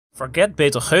Forget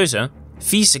Betelgeuse,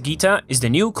 V Sagittae is the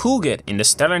new cool kid in the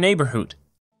stellar neighborhood.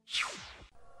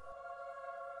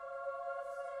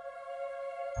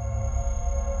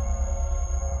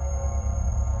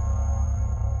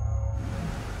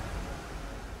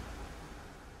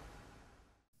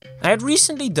 I had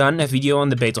recently done a video on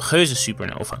the Betelgeuse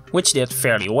supernova, which did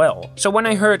fairly well. So when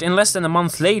I heard in less than a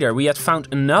month later we had found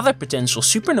another potential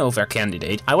supernova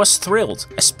candidate, I was thrilled,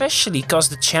 especially because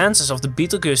the chances of the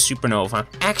Betelgeuse supernova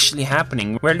actually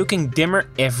happening were looking dimmer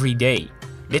every day.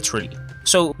 Literally.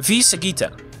 So V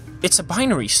Sagittae, it's a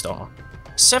binary star.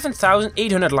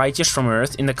 7,800 light years from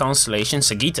Earth in the constellation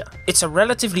Sagittae. It's a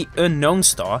relatively unknown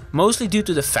star, mostly due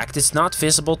to the fact it's not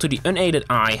visible to the unaided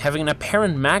eye, having an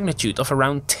apparent magnitude of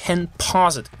around 10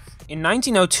 positive. In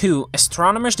 1902,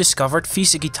 astronomers discovered V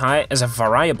Sagittae as a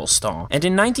variable star, and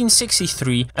in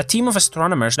 1963, a team of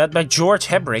astronomers led by George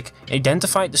Hebrick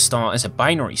identified the star as a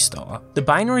binary star. The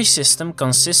binary system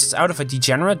consists out of a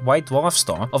degenerate white dwarf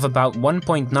star of about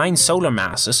 1.9 solar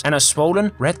masses and a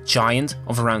swollen red giant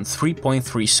of around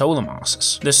 3.3 solar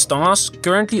masses. The stars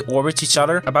currently orbit each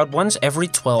other about once every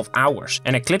 12 hours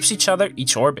and eclipse each other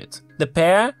each orbit. The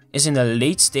pair is in the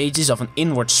late stages of an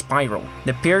inward spiral.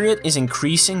 The period is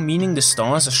increasing, meaning the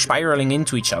stars are spiraling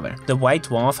into each other. The white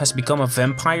dwarf has become a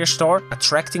vampire star,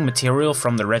 attracting material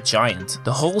from the red giant.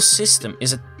 The whole system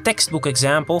is a textbook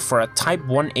example for a Type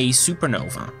 1a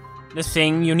supernova. The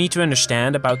thing you need to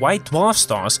understand about white dwarf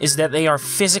stars is that they are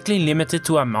physically limited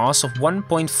to a mass of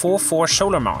 1.44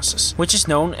 solar masses, which is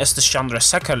known as the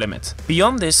Chandrasekhar limit.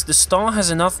 Beyond this, the star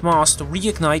has enough mass to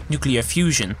reignite nuclear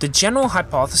fusion. The general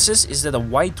hypothesis is that a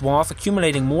white dwarf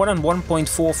accumulating more than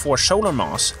 1.44 solar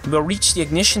mass will reach the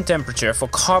ignition temperature for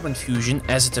carbon fusion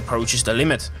as it approaches the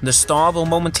limit. The star will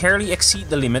momentarily exceed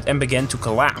the limit and begin to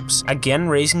collapse, again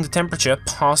raising the temperature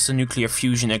past the nuclear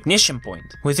fusion ignition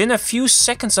point. Within a few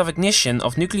seconds of ignition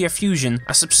of nuclear fusion,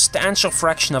 a substantial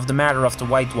fraction of the matter of the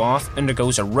white dwarf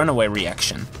undergoes a runaway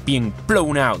reaction, being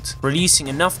blown out, releasing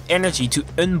enough energy to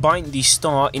unbind the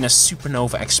star in a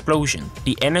supernova explosion.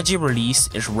 The energy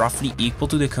released is roughly equal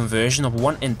to the conversion of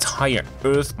one entire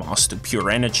Earth mass to pure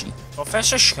energy.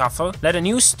 Professor Schaffer led a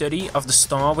new study of the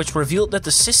star which revealed that the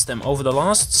system over the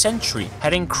last century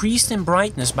had increased in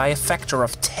brightness by a factor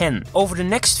of 10. Over the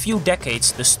next few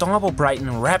decades, the star will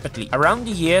brighten rapidly. Around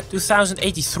the year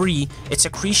 2083, its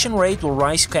accretion rate will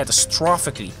rise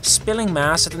catastrophically, spilling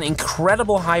mass at an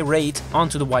incredible high rate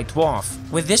onto the white dwarf.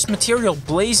 With this material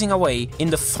blazing away, in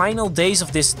the final days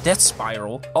of this death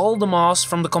spiral, all the mass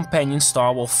from the companion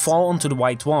star will fall onto the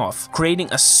white dwarf, creating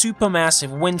a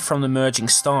supermassive wind from the merging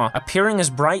star, appearing as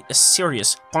bright as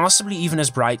Sirius, possibly even as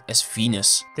bright as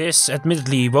Venus. This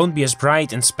admittedly won't be as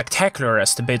bright and spectacular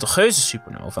as the Betelgeuse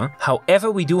supernova,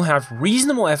 however we do have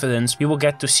reasonable evidence we will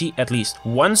get to see at least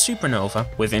one supernova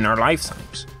within our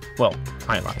lifetimes. Well,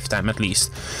 my lifetime at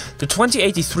least. The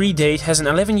 2083 date has an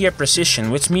 11-year precision,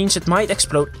 which means it might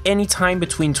explode any time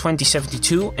between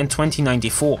 2072 and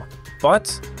 2094.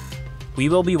 But we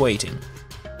will be waiting.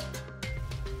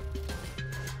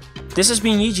 This has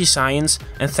been EG Science,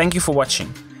 and thank you for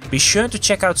watching. Be sure to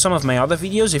check out some of my other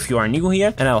videos if you are new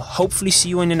here, and I'll hopefully see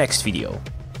you in the next video.